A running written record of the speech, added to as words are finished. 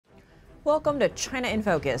Welcome to China in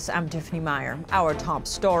Focus. I'm Tiffany Meyer. Our top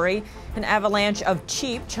story, an avalanche of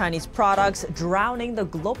cheap Chinese products drowning the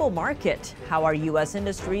global market. How are U.S.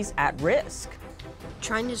 industries at risk?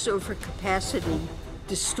 China's overcapacity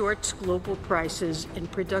distorts global prices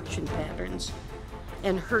and production patterns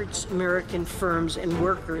and hurts American firms and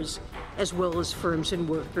workers, as well as firms and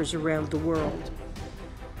workers around the world.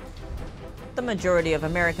 The majority of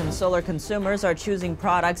American solar consumers are choosing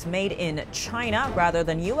products made in China rather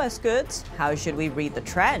than U.S. goods. How should we read the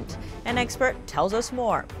trend? An expert tells us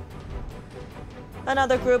more.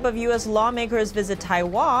 Another group of U.S. lawmakers visit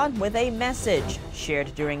Taiwan with a message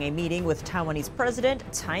shared during a meeting with Taiwanese President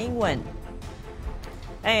Tsai Ing-wen.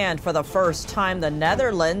 And for the first time, the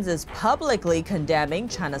Netherlands is publicly condemning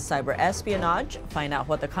China's cyber espionage. Find out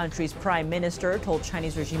what the country's prime minister told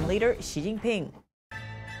Chinese regime leader Xi Jinping.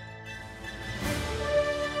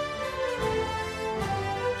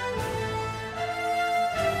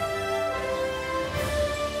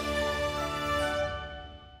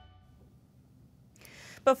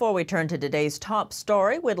 Before we turn to today's top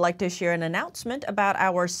story, we'd like to share an announcement about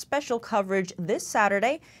our special coverage this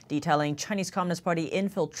Saturday detailing Chinese Communist Party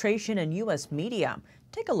infiltration in U.S. media.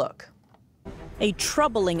 Take a look. A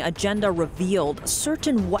troubling agenda revealed.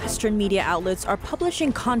 Certain Western media outlets are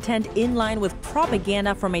publishing content in line with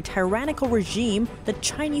propaganda from a tyrannical regime, the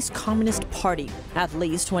Chinese Communist Party, at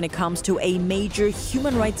least when it comes to a major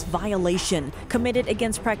human rights violation committed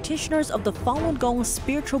against practitioners of the Falun Gong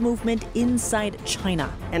spiritual movement inside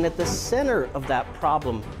China. And at the center of that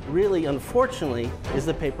problem, really unfortunately, is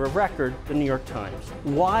the paper of record, the New York Times.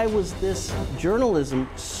 Why was this journalism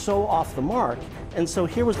so off the mark? And so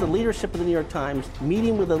here was the leadership of the New York Times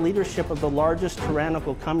meeting with the leadership of the largest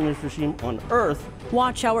tyrannical communist regime on earth.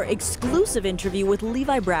 Watch our exclusive interview with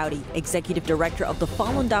Levi Browdy, Executive Director of the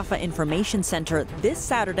Falun Dafa Information Center, this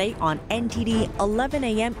Saturday on NTD, 11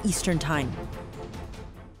 a.m. Eastern Time.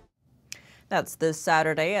 That's this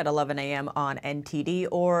Saturday at 11 a.m. on NTD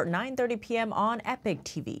or 9:30 p.m. on Epic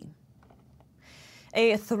TV.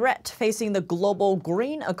 A threat facing the global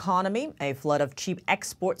green economy, a flood of cheap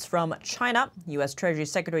exports from China. U.S. Treasury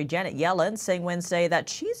Secretary Janet Yellen saying Wednesday that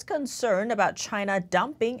she's concerned about China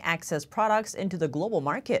dumping excess products into the global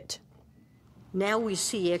market. Now we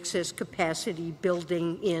see excess capacity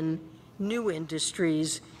building in new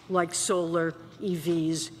industries like solar,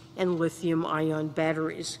 EVs, and lithium-ion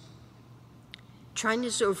batteries.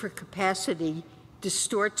 China's overcapacity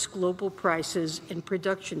distorts global prices and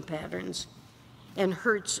production patterns and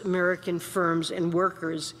hurts American firms and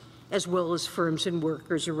workers, as well as firms and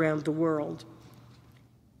workers around the world.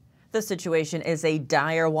 The situation is a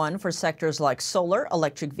dire one for sectors like solar,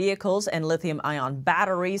 electric vehicles, and lithium-ion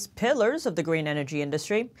batteries, pillars of the green energy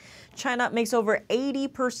industry. China makes over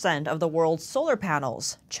 80% of the world's solar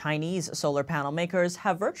panels. Chinese solar panel makers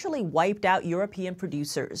have virtually wiped out European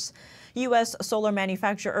producers. U.S. solar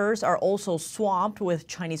manufacturers are also swamped with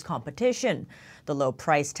Chinese competition. The low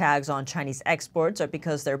price tags on Chinese exports are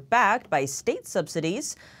because they're backed by state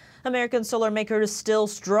subsidies. American solar makers still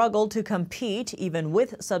struggle to compete, even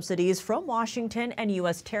with subsidies from Washington and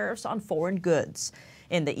U.S. tariffs on foreign goods.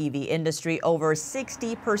 In the EV industry, over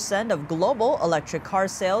 60% of global electric car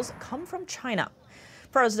sales come from China.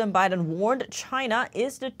 President Biden warned China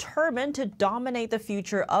is determined to dominate the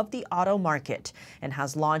future of the auto market and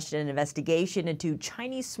has launched an investigation into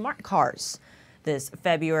Chinese smart cars. This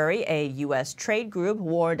February, a U.S. trade group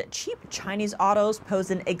warned cheap Chinese autos pose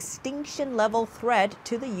an extinction-level threat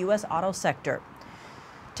to the U.S. auto sector.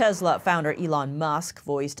 Tesla founder Elon Musk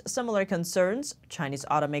voiced similar concerns. Chinese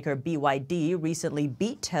automaker BYD recently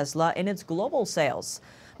beat Tesla in its global sales.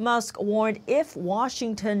 Musk warned if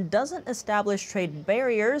Washington doesn't establish trade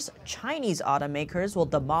barriers, Chinese automakers will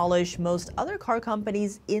demolish most other car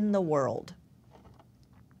companies in the world.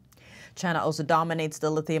 China also dominates the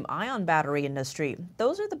lithium-ion battery industry.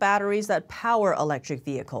 Those are the batteries that power electric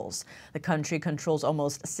vehicles. The country controls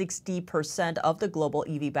almost 60% of the global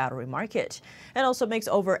EV battery market and also makes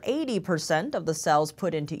over 80% of the cells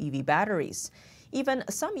put into EV batteries. Even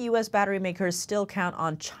some U.S. battery makers still count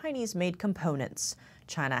on Chinese-made components.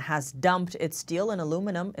 China has dumped its steel and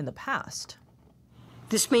aluminum in the past.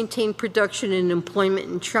 This maintained production and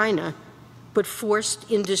employment in China, but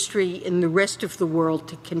forced industry in the rest of the world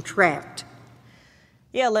to contract.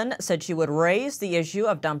 Yellen said she would raise the issue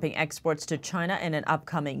of dumping exports to China in an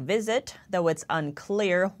upcoming visit, though it's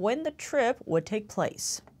unclear when the trip would take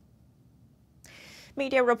place.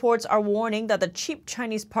 Media reports are warning that the cheap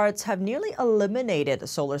Chinese parts have nearly eliminated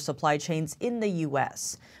solar supply chains in the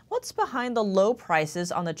U.S. What's behind the low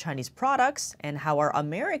prices on the Chinese products, and how are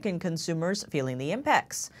American consumers feeling the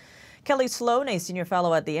impacts? Kelly Sloan, a senior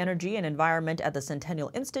fellow at the Energy and Environment at the Centennial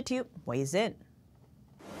Institute, weighs in.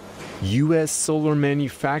 U.S. solar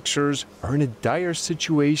manufacturers are in a dire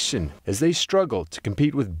situation as they struggle to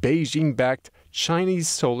compete with Beijing-backed Chinese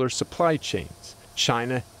solar supply chains.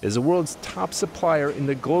 China is the world's top supplier in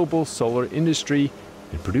the global solar industry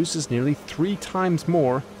and produces nearly 3 times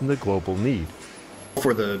more than the global need.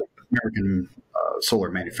 For the American solar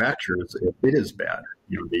manufacturers, it is bad.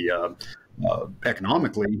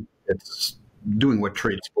 Economically, it's doing what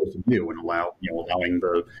trade's supposed to do and allowing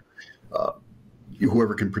the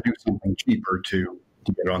whoever can produce something cheaper to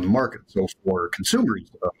get it on the market. So for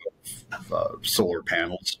consumers of solar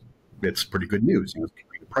panels, it's pretty good news. It's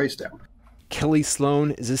keeping the price down. Kelly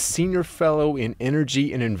Sloan is a senior fellow in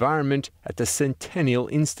energy and environment at the Centennial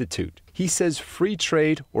Institute. He says free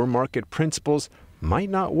trade or market principles might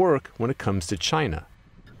not work when it comes to China.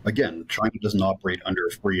 Again, China doesn't operate under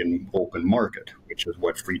a free and open market, which is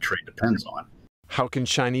what free trade depends on. How can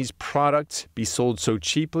Chinese products be sold so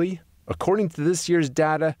cheaply? According to this year's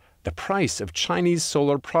data, the price of Chinese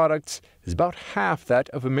solar products is about half that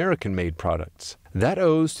of American-made products. That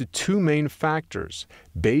owes to 2 main factors: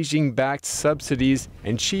 Beijing-backed subsidies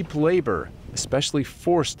and cheap labor, especially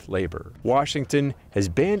forced labor. Washington has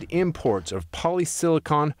banned imports of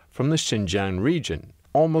polysilicon from the Xinjiang region.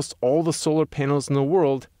 Almost all the solar panels in the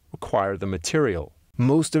world require the material.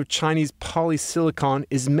 Most of Chinese polysilicon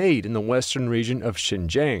is made in the western region of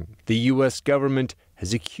Xinjiang. The U.S. government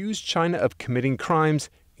has accused China of committing crimes,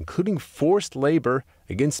 including forced labor,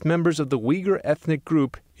 against members of the Uyghur ethnic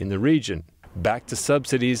group in the region. Back to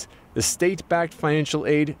subsidies, the state-backed financial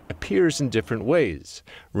aid appears in different ways,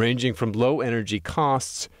 ranging from low energy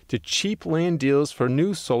costs to cheap land deals for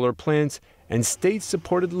new solar plants and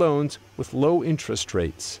state-supported loans with low interest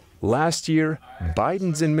rates. Last year,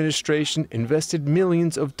 Biden's administration invested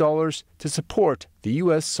millions of dollars to support the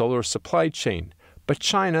U.S. solar supply chain, but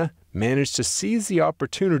China managed to seize the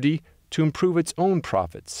opportunity to improve its own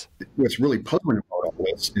profits. What's really puzzling about all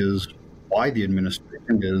this is why the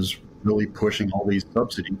administration is really pushing all these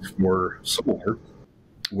subsidies for solar,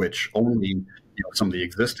 which only some of the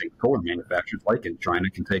existing solar manufacturers, like in China,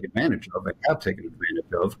 can take advantage of and have taken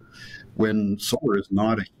advantage of, when solar is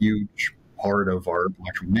not a huge part of our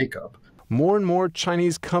electrical makeup. More and more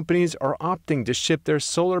Chinese companies are opting to ship their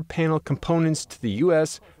solar panel components to the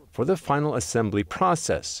U.S. for the final assembly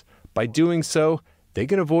process. By doing so, they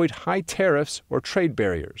can avoid high tariffs or trade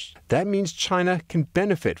barriers. That means China can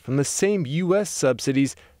benefit from the same U.S.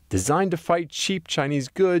 subsidies designed to fight cheap Chinese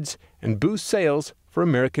goods and boost sales for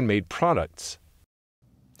American-made products.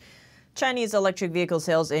 Chinese electric vehicle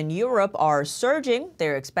sales in Europe are surging.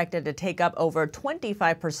 They're expected to take up over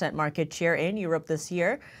 25% market share in Europe this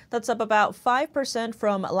year. That's up about 5%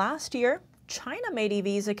 from last year. China-made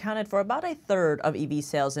EVs accounted for about a third of EV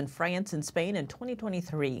sales in France and Spain in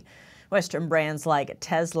 2023. Western brands like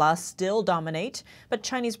Tesla still dominate, but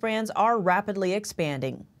Chinese brands are rapidly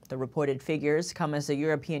expanding. The reported figures come as the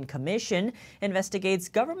European Commission investigates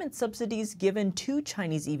government subsidies given to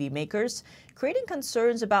Chinese EV makers, creating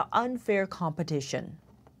concerns about unfair competition.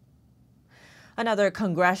 Another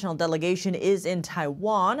congressional delegation is in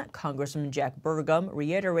Taiwan. Congressman Jack Burgum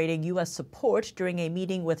reiterating U.S. support during a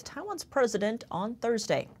meeting with Taiwan's president on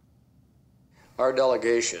Thursday. Our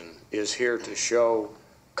delegation is here to show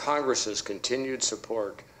Congress's continued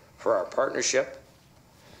support for our partnership.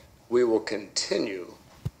 We will continue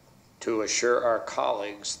to assure our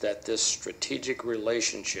colleagues that this strategic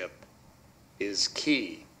relationship is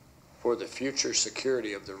key for the future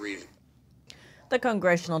security of the region. The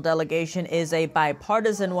congressional delegation is a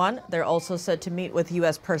bipartisan one. They're also set to meet with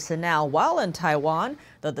U.S. personnel while in Taiwan,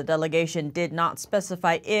 though the delegation did not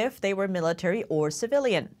specify if they were military or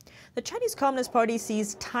civilian. The Chinese Communist Party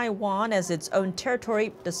sees Taiwan as its own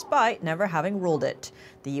territory, despite never having ruled it.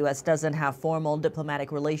 The U.S. doesn't have formal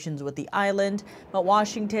diplomatic relations with the island, but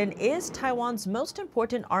Washington is Taiwan's most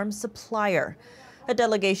important arms supplier. A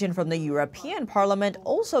delegation from the European Parliament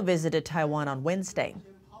also visited Taiwan on Wednesday.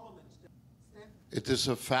 It is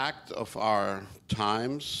a fact of our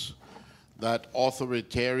times that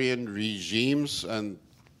authoritarian regimes and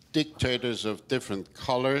dictators of different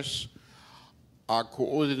colors are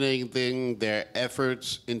coordinating their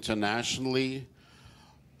efforts internationally,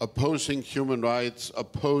 opposing human rights,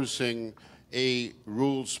 opposing a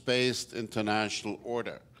rules-based international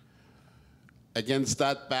order. Against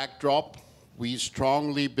that backdrop, we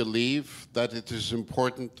strongly believe that it is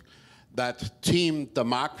important that team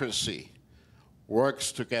democracy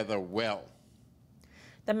works together well.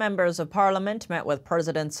 The members of parliament met with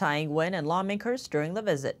President Tsai Ing-wen and lawmakers during the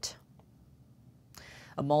visit.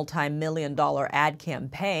 A multi-million-dollar ad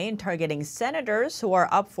campaign targeting senators who are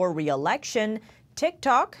up for re-election.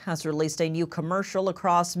 TikTok has released a new commercial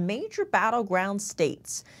across major battleground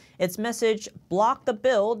states. Its message: block the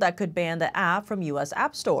bill that could ban the app from U.S.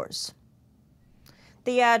 app stores.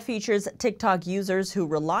 The ad features TikTok users who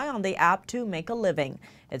rely on the app to make a living.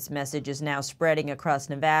 Its message is now spreading across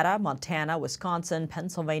Nevada, Montana, Wisconsin,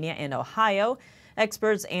 Pennsylvania, and Ohio.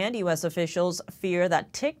 Experts and U.S. officials fear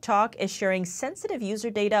that TikTok is sharing sensitive user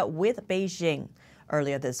data with Beijing.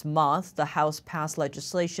 Earlier this month, the House passed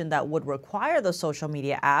legislation that would require the social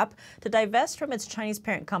media app to divest from its Chinese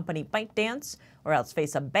parent company ByteDance, or else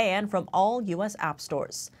face a ban from all U.S. app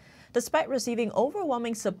stores. Despite receiving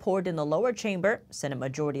overwhelming support in the lower chamber, Senate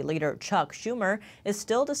Majority Leader Chuck Schumer is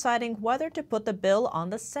still deciding whether to put the bill on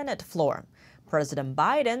the Senate floor. President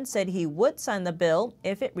Biden said he would sign the bill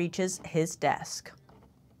if it reaches his desk.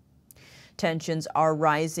 Tensions are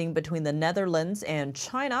rising between the Netherlands and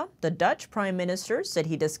China. The Dutch Prime Minister said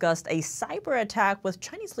he discussed a cyber attack with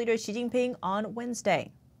Chinese leader Xi Jinping on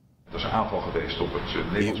Wednesday.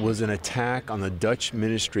 It was an attack on the Dutch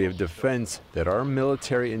Ministry of Defense that our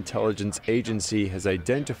military intelligence agency has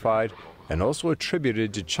identified and also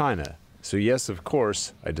attributed to China. So yes, of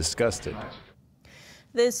course, I discussed it.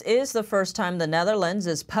 This is the first time the Netherlands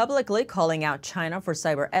is publicly calling out China for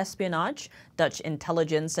cyber espionage. Dutch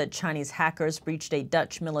intelligence said Chinese hackers breached a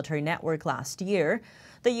Dutch military network last year.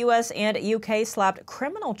 The U.S. and U.K. slapped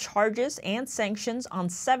criminal charges and sanctions on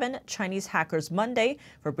 7 Chinese hackers Monday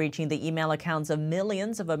for breaching the email accounts of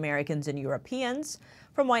millions of Americans and Europeans,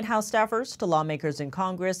 from White House staffers to lawmakers in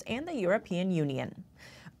Congress and the European Union.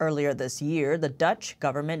 Earlier this year, the Dutch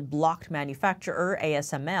government blocked manufacturer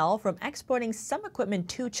ASML from exporting some equipment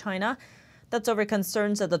to China. That's over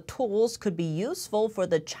concerns that the tools could be useful for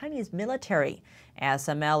the Chinese military.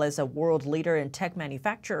 ASML is a world leader in tech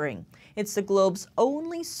manufacturing. It's the globe's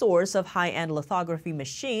only source of high-end lithography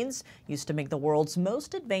machines used to make the world's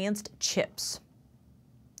most advanced chips.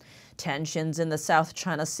 Tensions in the South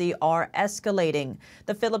China Sea are escalating.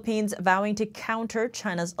 The Philippines vowing to counter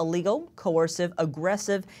China's illegal, coercive,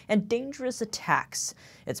 aggressive, and dangerous attacks.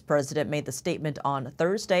 Its president made the statement on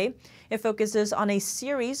Thursday. It focuses on a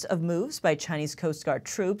series of moves by Chinese Coast Guard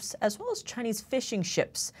troops as well as Chinese fishing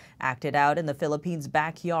ships acted out in the Philippines'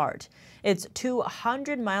 backyard, its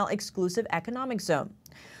 200-mile exclusive economic zone.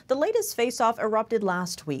 The latest face-off erupted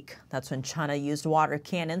last week. That's when China used water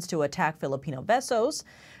cannons to attack Filipino vessels.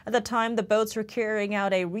 At the time, the boats were carrying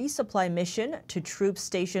out a resupply mission to troops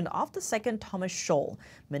stationed off the Second Thomas Shoal.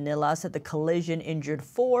 Manila said the collision injured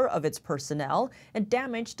 4 of its personnel and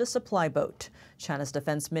damaged a supply boat. China's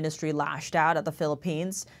defense ministry lashed out at the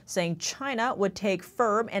Philippines, saying China would take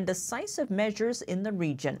firm and decisive measures in the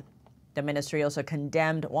region. The ministry also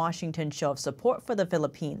condemned Washington's show of support for the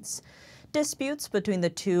Philippines. Disputes between the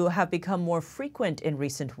two have become more frequent in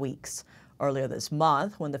recent weeks. Earlier this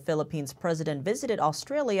month, when the Philippines president visited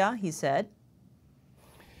Australia, he said,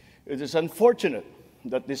 "It is unfortunate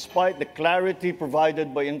that despite the clarity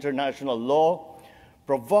provided by international law,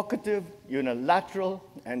 provocative, unilateral,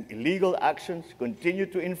 and illegal actions continue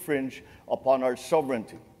to infringe upon our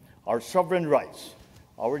sovereignty, our sovereign rights,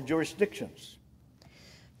 our jurisdictions."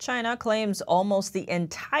 China claims almost the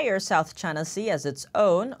entire South China Sea as its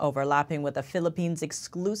own, overlapping with the Philippines'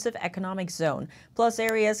 exclusive economic zone, plus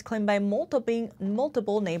areas claimed by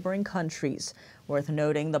multiple neighboring countries. Worth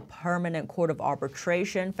noting, the Permanent Court of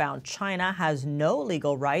Arbitration found China has no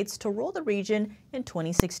legal rights to rule the region in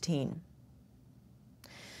 2016.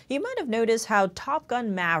 You might have noticed how Top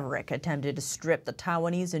Gun Maverick attempted to strip the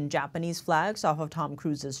Taiwanese and Japanese flags off of Tom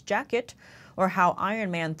Cruise's jacket, or how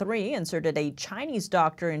Iron Man 3 inserted a Chinese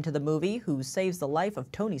doctor into the movie who saves the life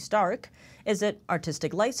of Tony Stark. Is it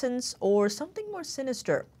artistic license or something more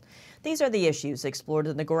sinister? These are the issues explored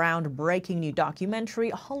in the groundbreaking new documentary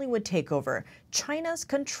Hollywood Takeover, China's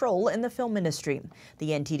Control in the Film Industry.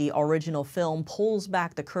 The NTD original film pulls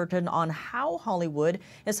back the curtain on how Hollywood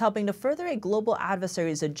is helping to further a global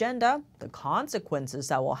adversary's agenda, the consequences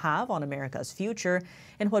that will have on America's future,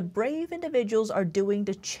 and what brave individuals are doing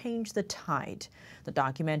to change the tide. The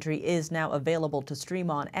documentary is now available to stream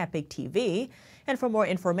on Epic TV. And for more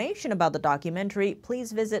information about the documentary,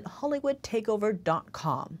 please visit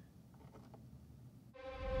HollywoodTakeover.com.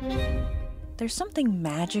 There's something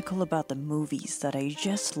magical about the movies that I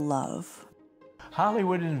just love.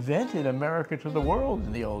 Hollywood invented America to the world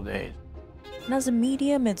in the old days. And as a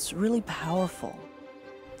medium, it's really powerful.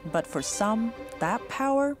 But for some, that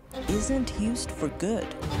power isn't used for good.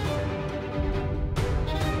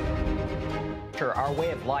 culture, our way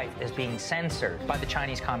of life is being censored by the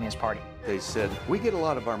Chinese Communist Party. They said, we get a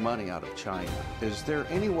lot of our money out of China. Is there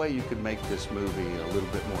any way you could make this movie a little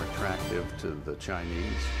bit more attractive to the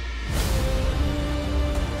Chinese?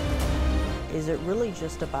 Is it really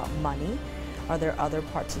just about money? Are there other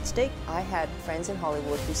parts at stake? I had friends in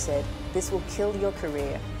Hollywood who said, this will kill your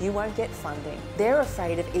career. You won't get funding. They're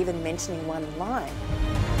afraid of even mentioning one line.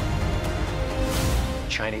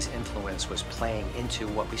 Chinese influence was playing into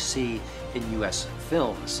what we see in U.S.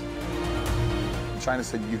 films. China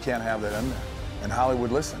said, you can't have that in there. And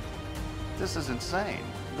Hollywood listened. This is insane.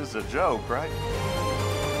 This is a joke, right?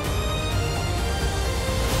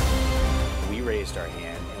 We raised our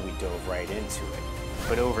hand and we dove right into it.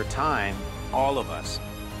 But over time, all of us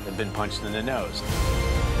have been punched in the nose.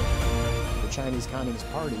 The Chinese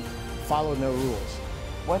Communist Party followed no rules.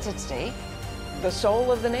 What's at stake? The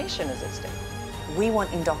soul of the nation is at stake. We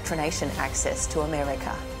want indoctrination access to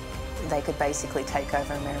America. They could basically take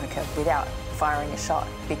over America without firing a shot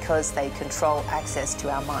because they control access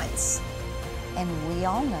to our minds. And we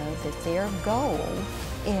all know that their goal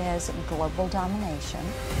is global domination.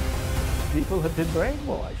 People have been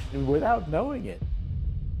brainwashed without knowing it.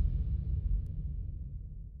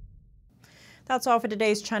 That's all for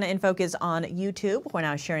today's China in Focus on YouTube. We're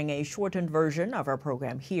now sharing a shortened version of our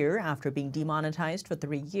program here after being demonetized for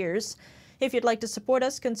 3 years. If you'd like to support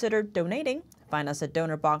us, consider donating. Find us at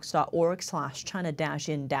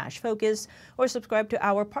donorbox.org/China-in-focus or subscribe to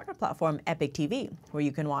our partner platform, Epic TV, where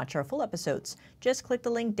you can watch our full episodes. Just click the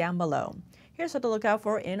link down below. Here's what to look out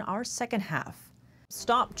for in our second half.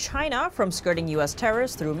 Stop China from skirting U.S.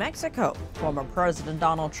 tariffs through Mexico. Former President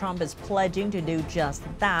Donald Trump is pledging to do just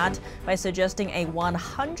that by suggesting a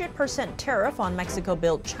 100% tariff on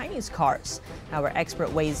Mexico-built Chinese cars. Our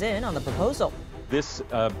expert weighs in on the proposal. This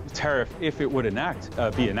tariff, if it would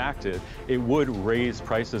be enacted, it would raise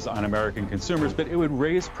prices on American consumers, but it would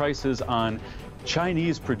raise prices on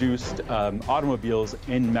Chinese-produced automobiles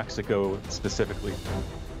in Mexico specifically.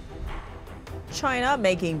 China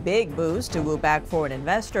making big moves to woo back foreign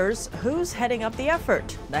investors. Who's heading up the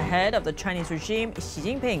effort? The head of the Chinese regime, Xi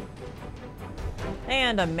Jinping.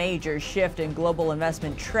 And a major shift in global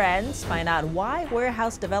investment trends. Find out why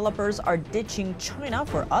warehouse developers are ditching China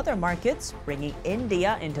for other markets, bringing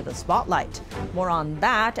India into the spotlight. More on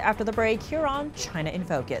that after the break here on China in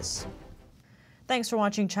Focus. Thanks for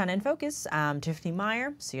watching China in Focus. I'm Tiffany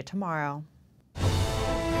Meyer. See you tomorrow.